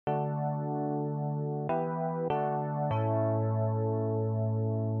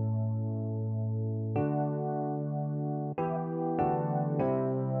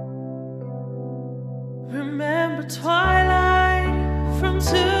Twilight from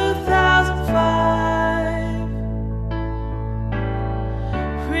 2005.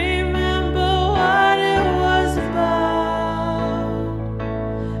 Remember what it was about.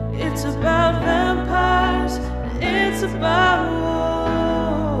 It's about vampires, it's about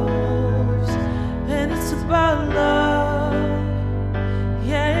wolves, and it's about love.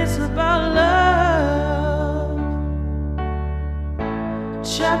 Yeah, it's about love.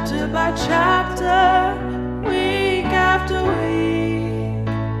 Chapter by chapter, week after week,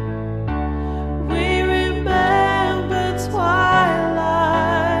 we remember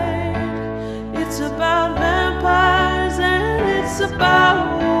Twilight. It's about vampires and it's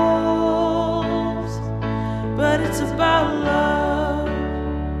about wolves, but it's about love.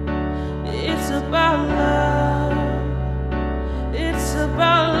 It's about love. It's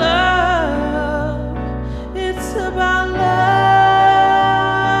about love. It's about love.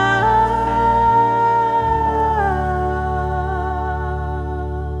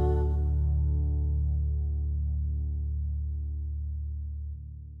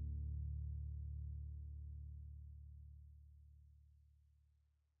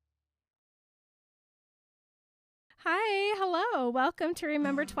 Hi, hello. Welcome to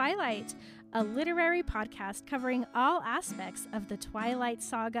Remember Twilight, a literary podcast covering all aspects of the Twilight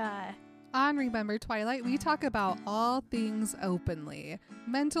Saga. On Remember Twilight, we talk about all things openly: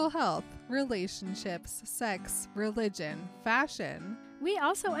 mental health, relationships, sex, religion, fashion. We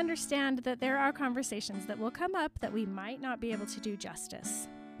also understand that there are conversations that will come up that we might not be able to do justice.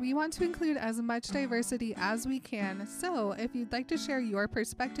 We want to include as much diversity as we can, so if you'd like to share your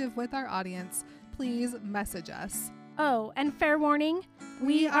perspective with our audience, please message us. Oh, and fair warning,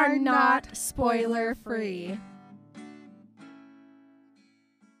 we are not spoiler-free.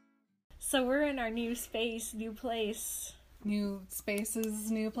 So we're in our new space, new place. New spaces,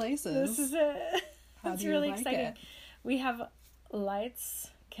 new places. This is it. How It's do you really like exciting. it? We have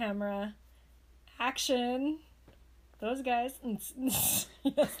lights, camera, action. Those guys. Yes,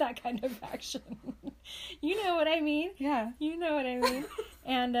 that kind of action. You know what I mean. Yeah. You know what I mean.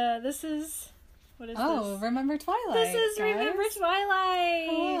 And this is... What is Oh, this? Remember Twilight. This is guys. Remember Twilight.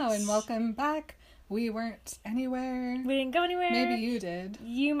 Hello, and welcome back. We weren't anywhere. We didn't go anywhere. Maybe you did,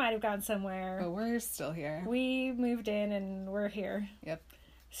 You might have gone somewhere. but we're still here. We moved in and we're here. Yep.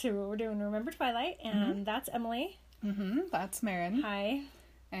 So we're doing Remember Twilight, and that's Emily. That's Marin. Hi.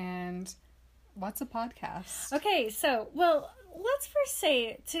 And what's a podcast? Okay, so, well, let's first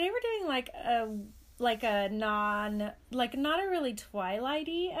say, today we're doing not a really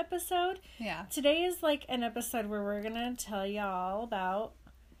Twilight-y episode. Yeah. Today is like an episode where we're gonna tell y'all about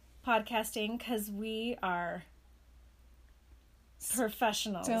podcasting, because we are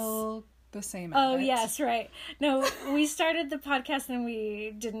professionals. Still the same. Oh, at it. yes, right. No, we started the podcast and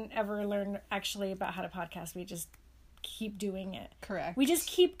we didn't ever learn actually about how to podcast. We just keep doing it. Correct. We just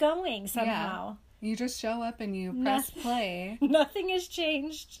keep going somehow. You just show up and you press play, Nothing has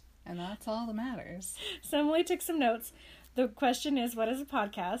changed. and that's all that matters. So Emily took some notes. The question is, what is a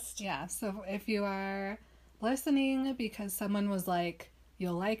podcast? Yeah, so if you are listening because someone was like,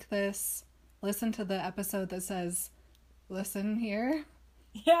 you'll like this, listen to the episode that says, listen here,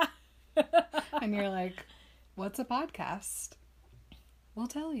 Yeah. and you're like, what's a podcast? We'll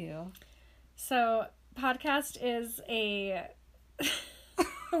tell you. So, podcast is a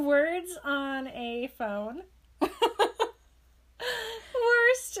words on a phone.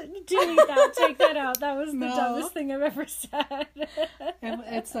 Worst. Delete that. Take that out. That was the No. dumbest thing I've ever said.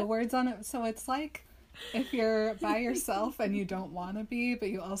 It's the words on it. So it's like if you're by yourself and you don't want to be, but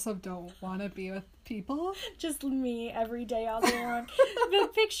you also don't want to be with people. Just me every day, all day long.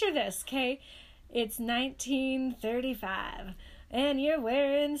 But picture this, okay? It's 1935, and you're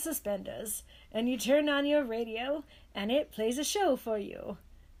wearing suspenders, and you turn on your radio, and it plays a show for you.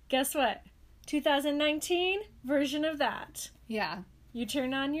 Guess what? 2019 version of that. Yeah. You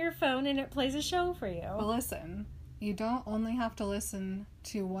turn on your phone, and it plays a show for you. Well, listen, you don't only have to listen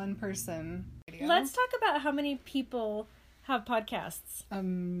to one person. Let's talk about how many people have podcasts.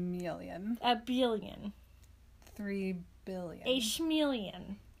 1,000,000. A billion. 3 billion. A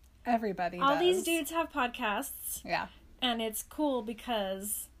schmillion. Everybody All does. these dudes have podcasts. Yeah. And it's cool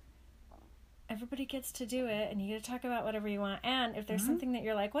because everybody gets to do it, and you get to talk about whatever you want. And if there's something that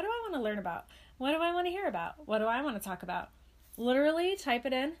you're like, what do I want to learn about? What do I want to hear about? What do I want to talk about? Literally, type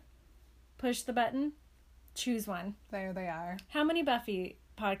it in, push the button, choose one. There they are. How many Buffy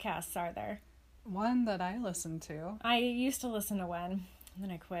podcasts are there? One that I listen to. I used to listen to one, and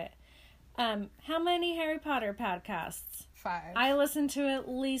then I quit. How many Harry Potter podcasts? 5. I listen to at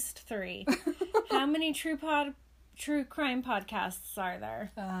least 3. How many true crime podcasts are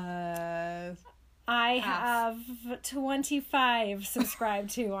there? I Half. have 25 subscribed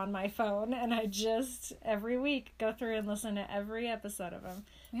to on my phone, and I just every week go through and listen to every episode of them.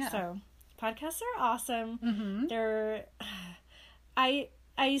 Yeah. So podcasts are awesome. Mm-hmm. They're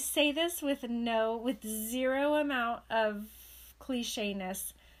I say this with zero amount of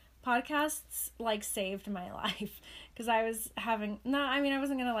clichéness. Podcasts like saved my life because I was having I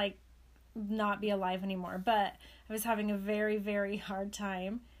wasn't gonna like not be alive anymore, but I was having a very, very hard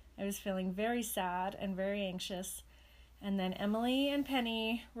time. I was feeling very sad and very anxious. And then Emily and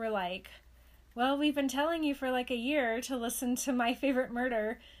Penny were like, well, we've been telling you for like a year to listen to My Favorite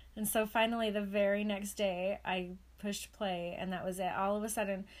Murder. And so finally the very next day I pushed play, and that was it. All of a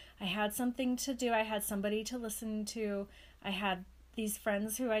sudden I had something to do. I had somebody to listen to. I had these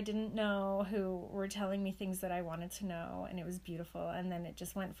friends who I didn't know who were telling me things that I wanted to know, and it was beautiful. And then it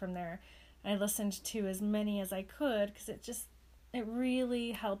just went from there. I listened to as many as I could because it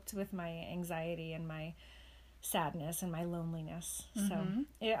really helped with my anxiety and my sadness and my loneliness. Mm-hmm.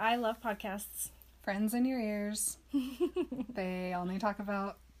 So I love podcasts. Friends in your ears. They only talk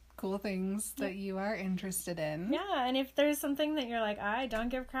about cool things that you are interested in. Yeah, and if there's something that you're like, I don't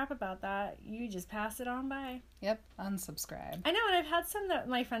give a crap about that, you just pass it on by. Yep, unsubscribe. I know, and I've had some that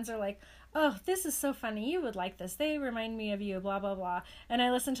my friends are like, oh, this is so funny, you would like this, they remind me of you, blah, blah, blah. And I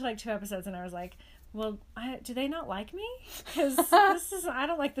listened to like 2 episodes and I was like, well, do they not like me? Because I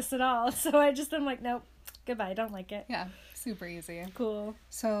don't like this at all. So I'm like, nope, goodbye, don't like it. Yeah, super easy. Cool.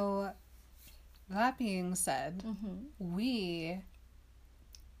 So, that being said, we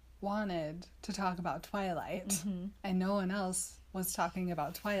wanted to talk about Twilight, and no one else was talking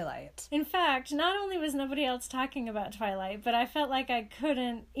about Twilight. In fact, not only was nobody else talking about Twilight, but I felt like I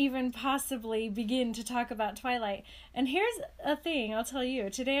couldn't even possibly begin to talk about Twilight. And here's a thing, I'll tell you.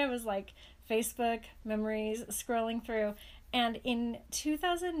 Today I was like, Facebook, memories, scrolling through, and in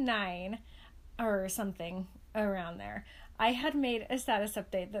 2009, or something around there, I had made a status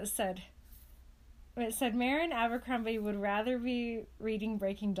update that said, Marin Abercrombie would rather be reading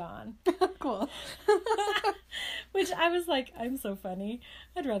Breaking Dawn. Cool. Which I was like, I'm so funny.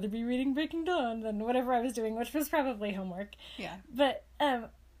 I'd rather be reading Breaking Dawn than whatever I was doing, which was probably homework. Yeah. But a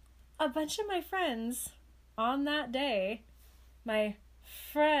bunch of my friends on that day, my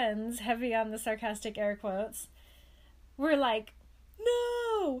friends, heavy on the sarcastic air quotes, were like,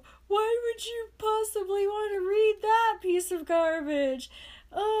 no, why would you possibly want to read that piece of garbage?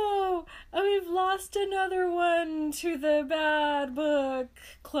 Oh, we've lost another one to the bad book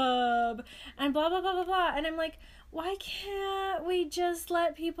club, and blah, blah, blah, blah, blah. And I'm like, why can't we just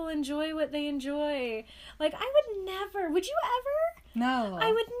let people enjoy what they enjoy? Like, would you ever? No.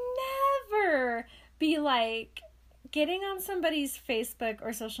 I would never be like getting on somebody's Facebook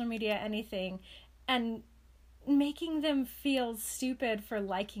or social media, anything, and making them feel stupid for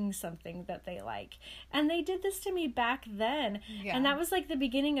liking something that they like. And they did this to me back then. Yeah. And that was like the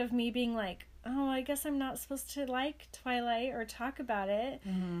beginning of me being like, oh, I guess I'm not supposed to like Twilight or talk about it,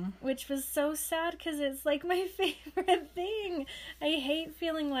 which was so sad because it's like my favorite thing. I hate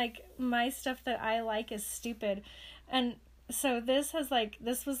feeling like my stuff that I like is stupid. And so this was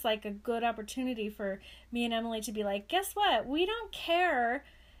like a good opportunity for me and Emily to be like, guess what? We don't care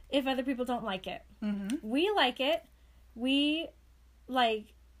if other people don't like it. We like it. We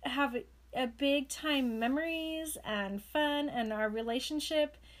like have a big time memories and fun, and our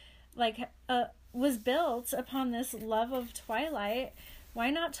relationship was built upon this love of Twilight. Why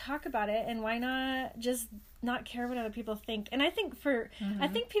not talk about it, and why not just not care what other people think? And I think I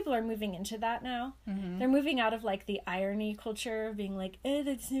think people are moving into that now. They're moving out of like the irony culture of being like, oh,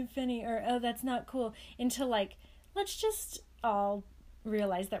 that's not funny, or oh, that's not cool, into like, let's just all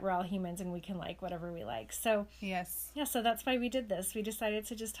realize that we're all humans and we can like whatever we like. So yes, yeah, so that's why we did this. We decided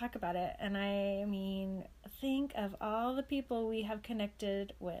to just talk about it. And I mean, think of all the people we have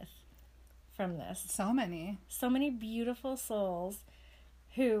connected with from this. so many Beautiful souls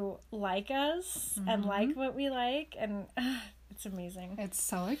who like us and like what we like, and it's amazing. It's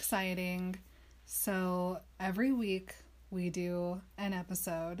so exciting. So every week we do an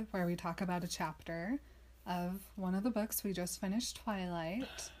episode where we talk about a chapter of one of the books. We just finished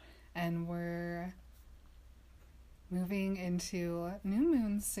Twilight, and we're moving into New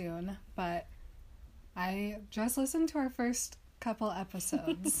Moon soon, but I just listened to our first couple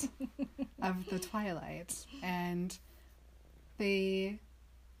episodes of the Twilight, and they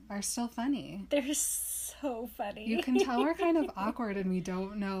are still funny. They're so funny. You can tell we're kind of awkward and we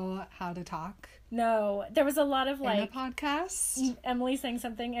don't know how to talk No, there was a lot of in a podcast. Emily saying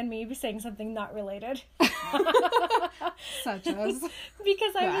something and me saying something not related. Such as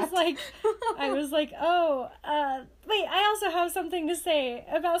Because I was like, oh, wait, I also have something to say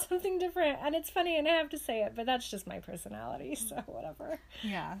about something different, and it's funny, and I have to say it, but that's just my personality, so whatever.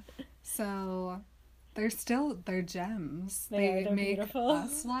 Yeah. So they're gems. They're make beautiful.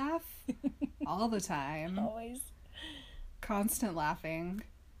 us laugh all the time. Always. Constant laughing.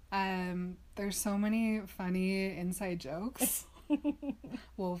 There's so many funny inside jokes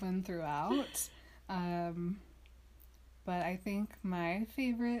woven throughout. But I think my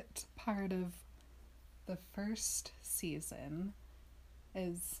favorite part of the first season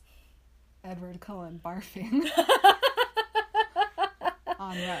is Edward Cullen barfing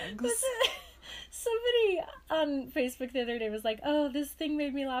on rugs. Somebody on Facebook the other day was like, oh, this thing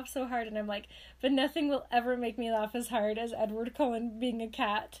made me laugh so hard. And I'm like, but nothing will ever make me laugh as hard as Edward Cullen being a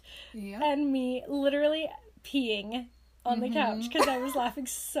cat. Yeah. And me literally peeing on the couch because I was laughing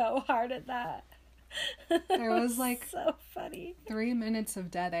so hard at that. There was like so funny. 3 minutes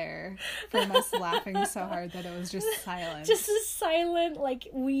of dead air from us laughing so hard that it was just silent. Just a silent, like,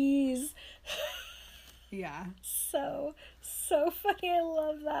 wheeze. Yeah. So funny. I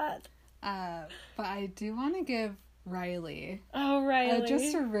love that. But I do want to give Riley Oh, Riley.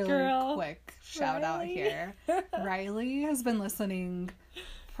 just a really Girl. quick shout out Riley. here. Riley has been listening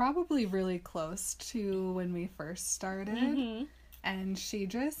probably really close to when we first started, Mhm. and she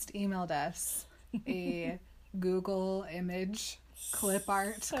just emailed us a Google image clip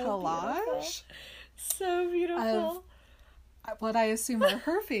art So collage So beautiful. of what I assume are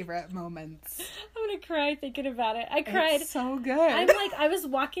her favorite moments. I'm gonna cry thinking about it. I cried. It's so good. I was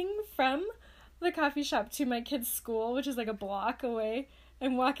walking from the coffee shop to my kid's school, which is like a block away.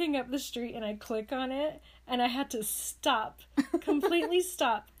 I'm walking up the street and I click on it and I had to stop, completely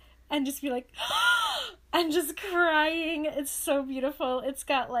stop, and just be like, and just crying. It's so beautiful. It's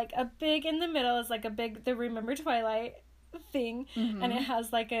got like a big, in the middle is like a big, the Remember Twilight thing, and it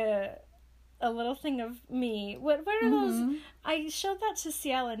has like a little thing of me. What are those? I showed that to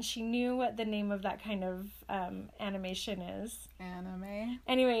Ciel and she knew what the name of that kind of animation is. Anime.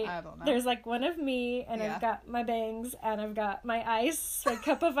 Anyway, I don't know. there's like one of me, and Yeah. I've got my bangs, and I've got my ice, my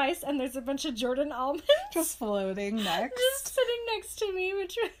cup of ice, and there's a bunch of Jordan almonds Just floating next. just sitting next to me,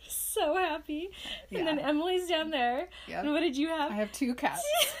 which was so happy. Yeah. And then Emily's down there. Yep. And what did you have? I have 2 cats.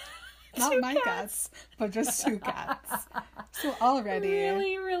 Not Two my cats, but just 2 cats. So already,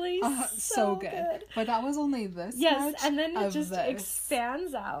 Really, really so good. But that was only this Yes, much and then it of just this.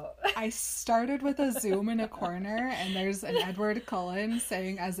 expands out. I started with a zoom in a corner, and there's an Edward Cullen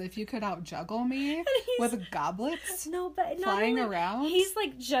saying, "As if you could out juggle me," he's- with goblets No, but not flying only, around. He's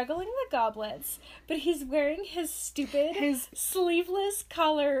like juggling the goblets, but he's wearing his stupid His sleeveless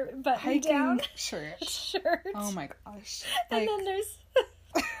collar button hiking down shirt. shirt. Oh my gosh! And then there's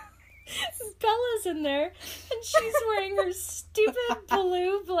Bella's in there, and she's wearing her stupid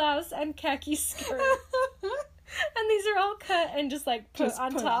blue blouse and khaki skirt. And these are all cut and just like put just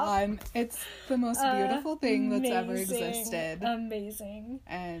on put top. on. It's the most beautiful thing that's ever Amazing. existed. Amazing.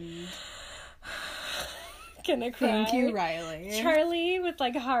 And Gonna cry. thank you, Riley. Charlie with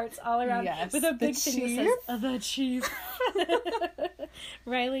like hearts all around Yes, with a the big thing that chief. says the chief.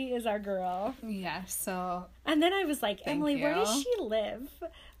 Riley is our girl. Yeah, so And then I was like, Thank Emily, where does you. she live?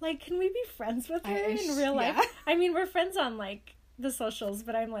 Like, can we be friends with her I- in real life? yeah. I mean, we're friends on like the socials,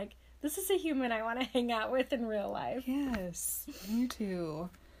 but I'm like, this is a human I want to hang out with in real life. yes, me too.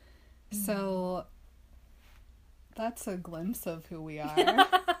 So that's a glimpse of who we are.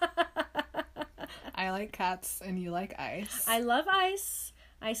 I like cats and you like ice. I love ice.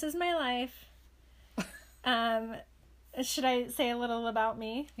 Ice is my life. Should I say a little about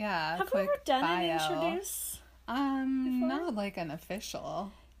me? Yeah, Have we quick ever done bio. an introduce? before? Not like an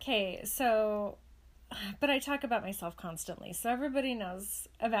official. Okay, so, but I talk about myself constantly, so everybody knows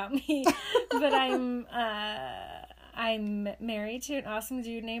about me. But I'm married to an awesome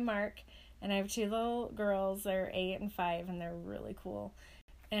dude named Mark, and I have 2 little girls. They're 8 and 5, and they're really cool.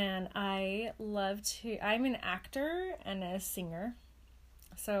 And I'm an actor and a singer,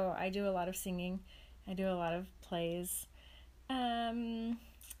 so I do a lot of singing. I do a lot of plays. I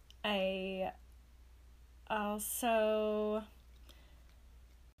also,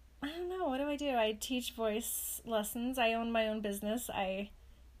 I don't know, what do? I teach voice lessons. I own my own business. I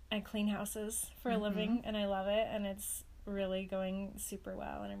clean houses for a living, and I love it, and it's really going super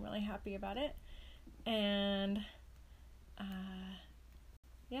well, and I'm really happy about it. And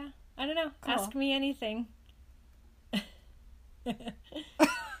yeah, I don't know. Cool. Ask me anything.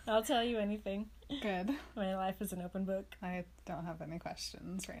 I'll tell you anything. Good. My life is an open book. I don't have any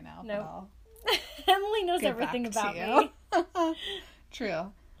questions right now. Nope. But I'll Emily knows get everything back about to me. you.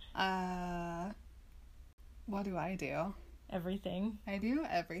 True. What do I do? Everything. I do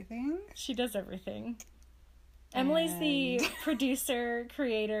everything. She does everything. Emily's the producer,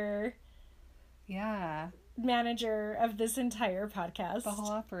 creator, Yeah. manager of this entire podcast. The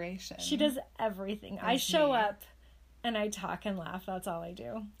whole operation. She does everything. I That's show me. up and I talk and laugh. That's all I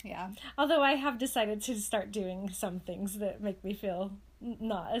do. Yeah. Although I have decided to start doing some things that make me feel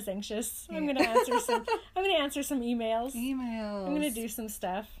not as anxious. I'm Yeah. gonna answer some. I'm gonna answer some emails. Emails. I'm gonna do some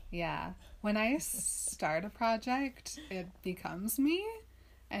stuff. Yeah. When I start a project, it becomes me.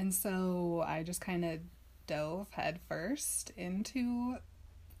 And so I just kind of dove head first into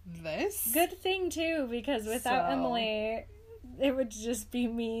this. Good thing too, because without So- Emily, it would just be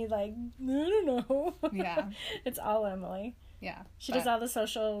me. Like, I don't know. Yeah. It's all Emily. Yeah. She but does all the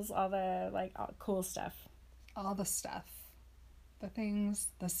socials, all the all cool stuff. all the stuff. The things,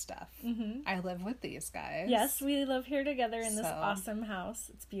 the stuff. Mm-hmm. I live with these guys. Yes, we live here together in this So- awesome house.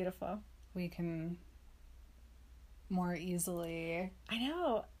 It's beautiful. We can more easily I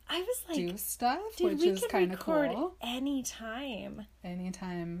know. I was like, do stuff, dude, which we is could kind of record cool. anytime.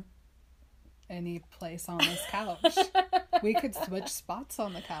 Anytime, any place on this couch. We could switch spots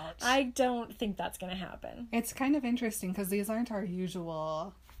on the couch. I don't think that's gonna happen. It's kind of interesting because these aren't our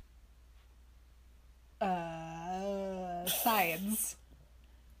usual sides.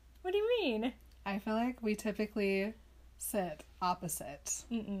 What do you mean? I feel like we typically sit opposite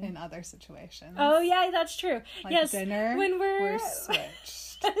Mm-mm. in other situations. Oh yeah, that's true. Like yes, dinner, when we're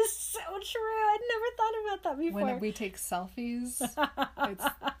switched. That is so true. I'd never thought about that before. When we take selfies, it's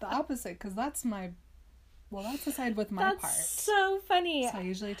the opposite because that's the side with my that's part. so funny. So I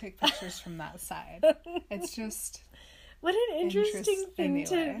usually take pictures from that side. It's just What an interesting thing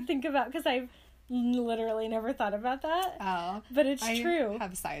to anyway. think about, because I've literally never thought about that. But it's I true.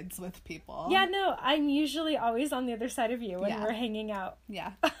 have sides with people. Yeah, no, I'm usually always on the other side of you when Yeah. we're hanging out.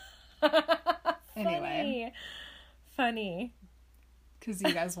 Yeah. Anyway. Funny. Because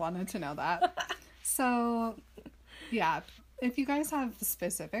you guys wanted to know that. So, yeah. If you guys have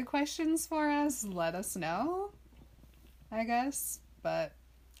specific questions for us, let us know, I guess. But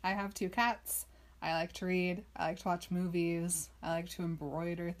I have 2 cats. I like to read. I like to watch movies. I like to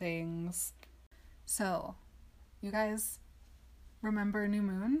embroider things. So, you guys remember New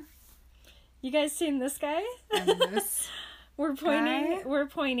Moon? You guys seen this guy? And this? We're pointing. Guy? We're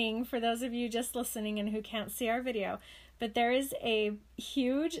pointing for those of you just listening and who can't see our video. But there is a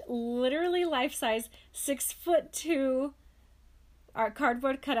huge, literally life-size, 6'2"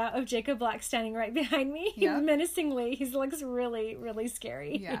 cardboard cutout of Jacob Black standing right behind me. Yep. Menacingly, he looks really, really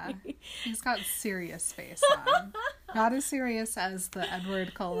scary. Yeah. He's got serious face on. Not as serious as the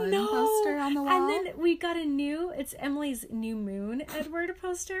Edward Cullen No. poster on the wall. And then we got it's Emily's New Moon Edward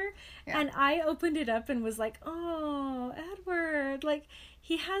poster. Yeah. And I opened it up and was like, oh, Edward. Like,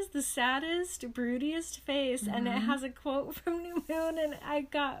 he has the saddest, broodiest face. And it has a quote from New Moon. And I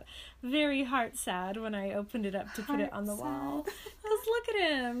got very heart sad when I opened it up to put it on the wall. Because look at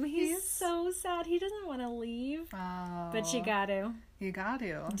him. He's so sad. He doesn't want to leave. Oh, But you got to. You got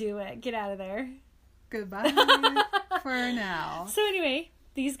to. Do it. Get out of there. Goodbye for now. So anyway,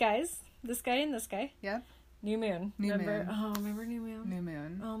 these guys, this guy and this guy. Yep. New Moon. New remember? Moon. Oh, remember New Moon? New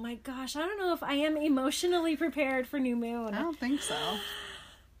Moon. Oh my gosh, I don't know if I am emotionally prepared for New Moon. I don't think so.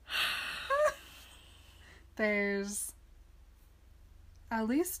 There's at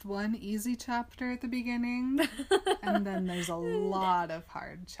least one easy chapter at the beginning, and then there's a lot of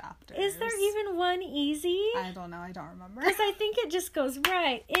hard chapters. Is there even one easy? I don't know. I don't remember. Because I think it just goes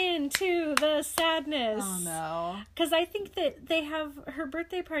right into the sadness. Oh no. Because I think that they have her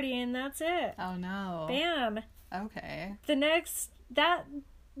birthday party and that's it. Oh no. Bam. Okay. The that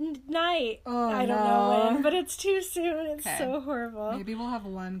night. Oh, I don't no. know when, but it's too soon. It's Okay. so horrible. Maybe we'll have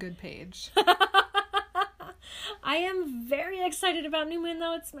one good page. I am very excited about New Moon,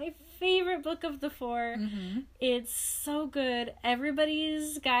 though. It's my favorite book of the 4. Mm-hmm. It's so good.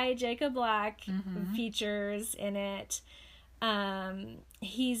 Everybody's guy, Jacob Black, Mm-hmm. features in it.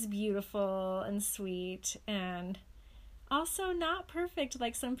 He's beautiful and sweet and also not perfect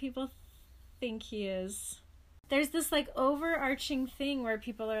like some people think he is. There's this like overarching thing where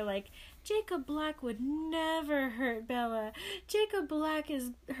people are like, Jacob Black would never hurt Bella. Jacob Black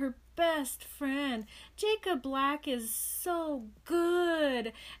is her best friend. Jacob Black is so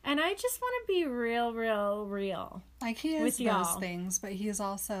good. And I just want to be real. Like, he is With those y'all. things, but he's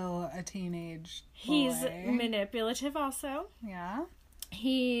also a teenage He's boy. manipulative also. Yeah.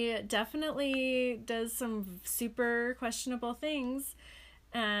 He definitely does some super questionable things.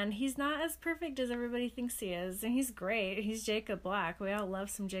 And he's not as perfect as everybody thinks he is. And he's great. He's Jacob Black. We all love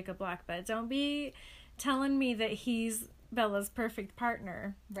some Jacob Black. But don't be telling me that he's Bella's perfect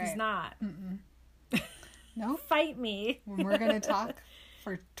partner. Right. He's not. Nope. Fight me. We're going to talk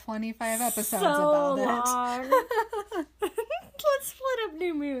for 25 episodes So about long. Let's split up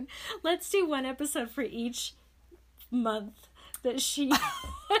New Moon. Let's do one episode for each month that she...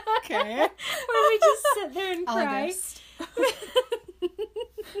 Okay. Where we just sit there and cry. August.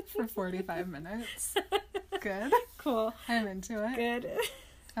 For 45 minutes. Good. Cool. I'm into it. Good.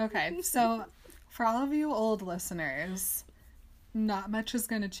 Okay, so for all of you old listeners, not much is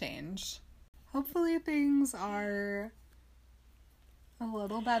going to change. Hopefully things are a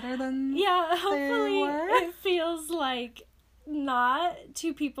little better than Yeah, hopefully were. it feels like not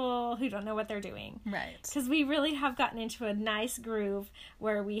to people who don't know what they're doing. Right. Because we really have gotten into a nice groove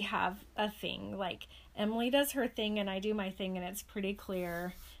where we have a thing. Like, Emily does her thing and I do my thing, and it's pretty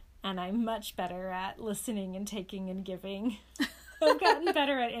clear. And I'm much better at listening and taking and giving. I've gotten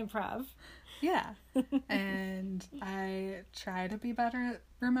better at improv. Yeah. And I try to be better at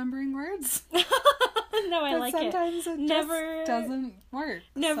remembering words. No, I But like sometimes it Never- just doesn't work.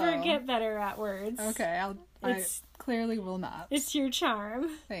 Never so. get better at words. Okay, I It's- clearly will not. It's your charm.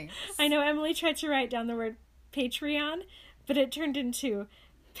 Thanks. I know Emily tried to write down the word Patreon, but it turned into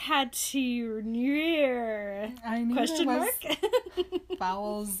Patreon. I knew Question there was mark?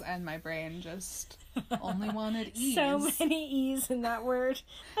 vowels and my brain just only wanted E's. So many E's in that word.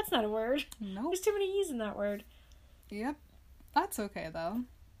 That's not a word. Nope. There's too many E's in that word. Yep. That's okay though.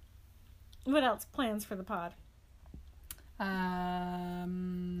 What else? Plans for the pod?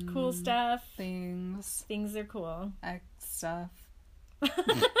 Cool stuff. Things. Things are cool. X stuff.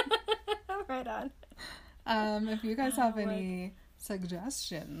 Right on. If you guys have any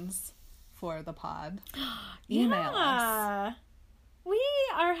suggestions for the pod, email us. Yeah. We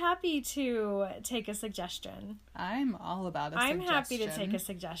are happy to take a suggestion. I'm all about a I'm suggestion. happy to take a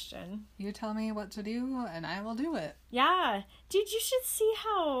suggestion. You tell me what to do and I will do it. Yeah. Dude, you should see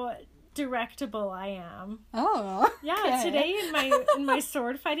how directable I am. Oh. Yeah, okay. today in my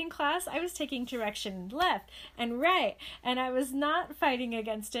sword fighting class, I was taking direction left and right, and I was not fighting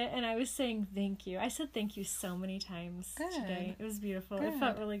against it, and I was saying thank you. I said thank you so many times Good. today. It was beautiful. Good. It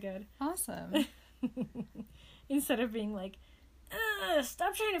felt really good. Awesome. Instead of being like,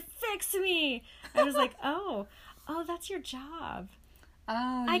 stop trying to fix me. I was like, oh, that's your job.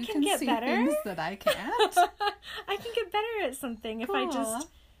 Oh, I you can get see better. things that I can't. I can get better at something if I Cool. just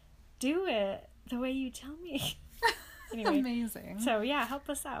do it the way you tell me. Anyway, Amazing. so yeah, help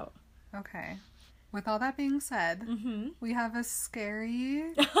us out. Okay. With all that being said, Mm-hmm. we have a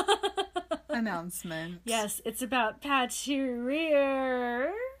scary announcement. Yes, it's about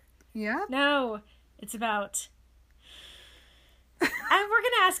Patreon. Yep. No, it's about... we're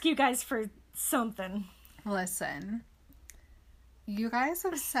going to ask you guys for something. Listen. You guys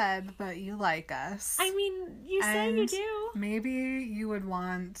have said that you like us. I mean, you say you And do. Maybe you would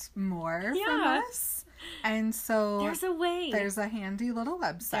want more from Yeah. us. And so There's a way. there's a handy little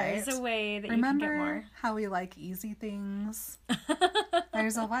website. There's a way that Remember you can get more. how we like easy things?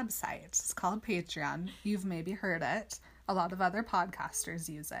 There's a website. It's called Patreon. You've maybe heard it. A lot of other podcasters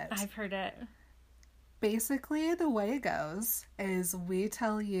use it. I've heard it. Basically, the way it goes is we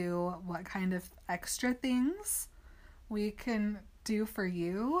tell you what kind of extra things we can do for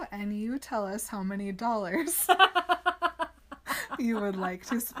you, and you tell us how many dollars you would like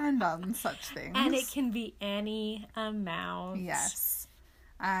to spend on such things. And it can be any amount. Yes.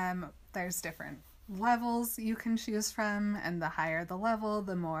 There's different levels you can choose from, and the higher the level,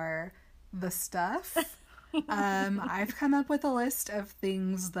 the more the stuff. I've come up with a list of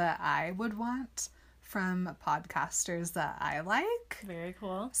things that I would want from podcasters that I like. Very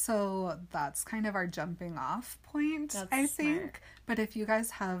cool. So that's kind of our jumping off point, That's I think. smart. But if you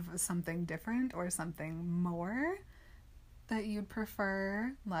guys have something different or something more that you'd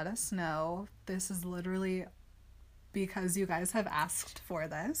prefer, let us know. This is literally because you guys have asked for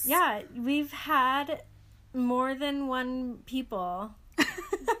this. Yeah, we've had more than one people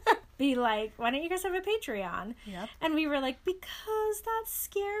be like, why don't you guys have a Patreon? Yep. And we were like, because that's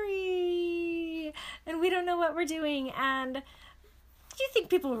scary. And we don't know what we're doing. And do you think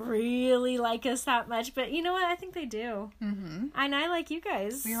people really like us that much? But you know what? I think they do. Mm-hmm. And I like you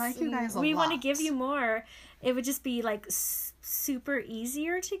guys. We like you guys a We want to lot. give you more. It would just be like super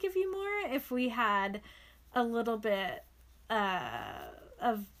easier to give you more if we had a little bit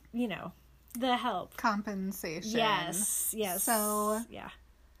of, you know, the help. Compensation. Yes. So yeah.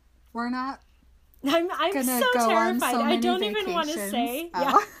 we're not I'm gonna so go on terrified. so I many don't even want to vacations. say.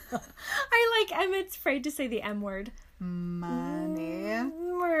 Oh. Yeah. I'm afraid to say the M word. money.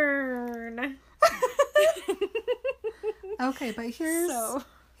 Moon. Okay, but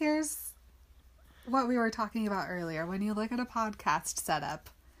here's what we were talking about earlier. When you look at a podcast setup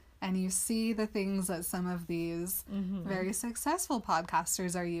and you see the things that some of these very successful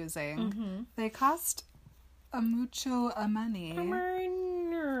podcasters are using, they cost mucho money.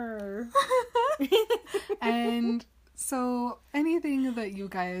 And so anything that you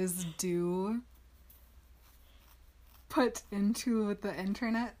guys do put into the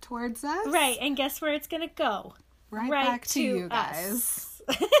internet towards us, Right, and guess where it's gonna go? right back to you guys.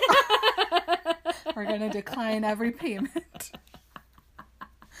 us. We're gonna decline every payment.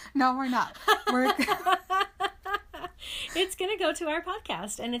 No, we're not. It's going to go to our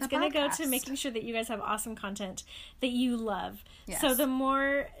podcast, and it's going to go to podcast. making sure that you guys have awesome content that you love. Yes. So the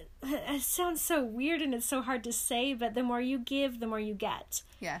more, it sounds so weird and it's so hard to say, but the more you give, the more you get.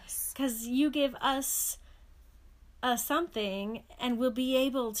 Yes. Because you give us something, and we'll be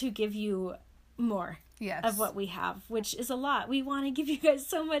able to give you more. Yes. Of what we have, which is a lot. We want to give you guys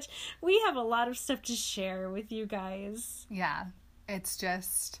so much. We have a lot of stuff to share with you guys. Yeah. It's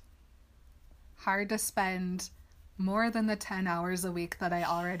just hard to spend more than the 10 hours a week that I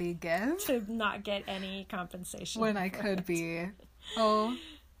already give To not get any compensation. when I for could it. be,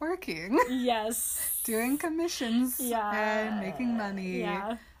 working, Yes. doing commissions, Yeah. and making money.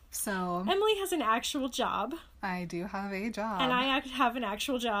 Yeah. So Emily has an actual job, I do have a job. and I have an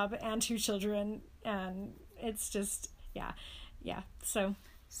actual job and 2 children, and it's just, yeah. So,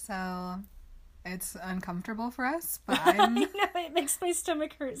 So it's uncomfortable for us, but I know, it makes my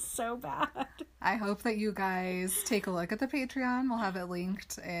stomach hurt so bad. I hope that you guys take a look at the Patreon. We'll have it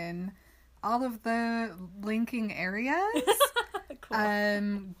linked in all of the linking areas.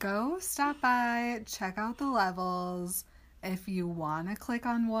 Cool. Go stop by, check out the levels. If you want to click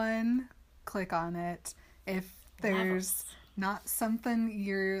on one, click on it. If there's Levels. not something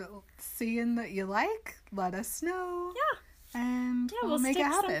you're seeing that you like, let us know. Yeah. And Yeah, we'll make stick it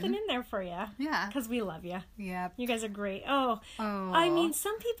happen. something in there for you. Yeah. Because we love you. Yep. You guys are great. Oh, Oh. I mean,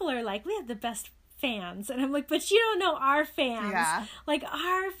 some people are like, we have the best fans. And I'm like, but you don't know our fans. Yeah. Like,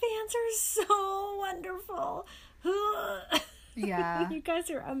 our fans are so wonderful. Yeah. You guys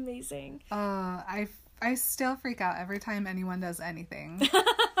are amazing. I still freak out every time anyone does anything.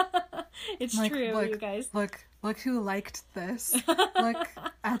 It's Like, true, look, you guys. Look who liked this. Look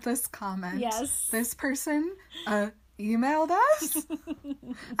at this comment. Yes. This person emailed us.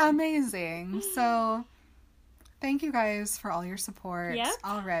 Amazing. So thank you guys for all your support Yep.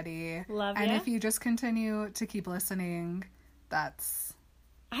 already. Love and ya. if you just continue to keep listening, that's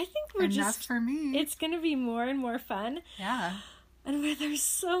I think we're enough just, for me. it's going to be more and more fun. Yeah. And there's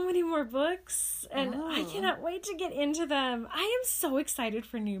so many more books, and I Ooh. cannot wait to get into them. I am so excited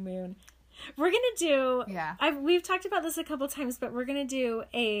for New Moon. We're going to do, Yeah. we've talked about this a couple times, but we're going to do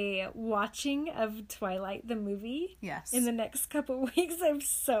a watching of Twilight, the movie, Yes. in the next couple weeks. I'm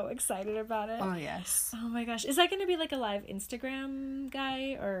so excited about it. Oh, yes. Oh my gosh. Is that going to be like a live Instagram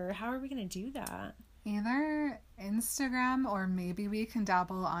guy, or how are we going to do that? Either Instagram or maybe we can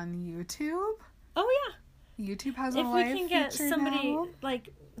dabble on YouTube. Oh yeah. YouTube has a If we live can get feature somebody now. like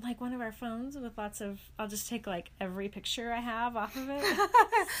one of our phones with lots of, I'll just take like every picture I have off of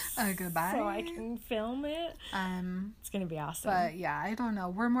it Goodbye. so I can film it. It's gonna be awesome. But yeah, I don't know.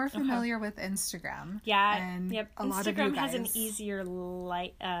 We're more familiar with Instagram. Yeah, and yep. a lot of Instagram you has an guys- easier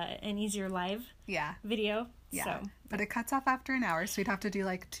live Yeah, video. yeah. So But it cuts off after an hour, so we'd have to do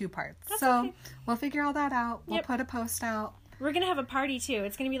like 2 parts. That's so okay. we'll figure all that out. We'll Yep. put a post out. we're gonna have a party too.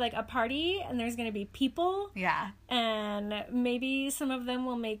 It's gonna be like a party, and there's gonna be people, Yeah. and maybe some of them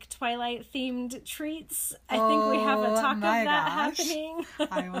will make Twilight themed treats. I think we have a Oh talk of my that gosh. happening.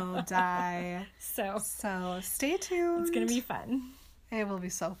 I will die. So So stay tuned. it's gonna be fun. It will be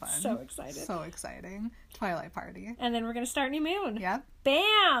so fun. So excited. So exciting. Twilight party. And then we're gonna start New Moon. Yep.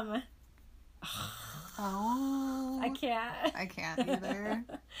 Bam! Oh. I can't. I can't either.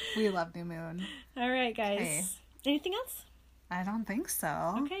 We love New Moon. All right, guys. Okay. Anything else? I don't think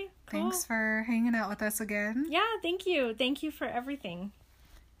so. Okay, cool. Thanks for hanging out with us again. Yeah, thank you. Thank you for everything.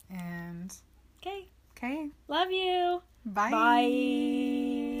 And Okay. okay. Love you. Bye. Bye.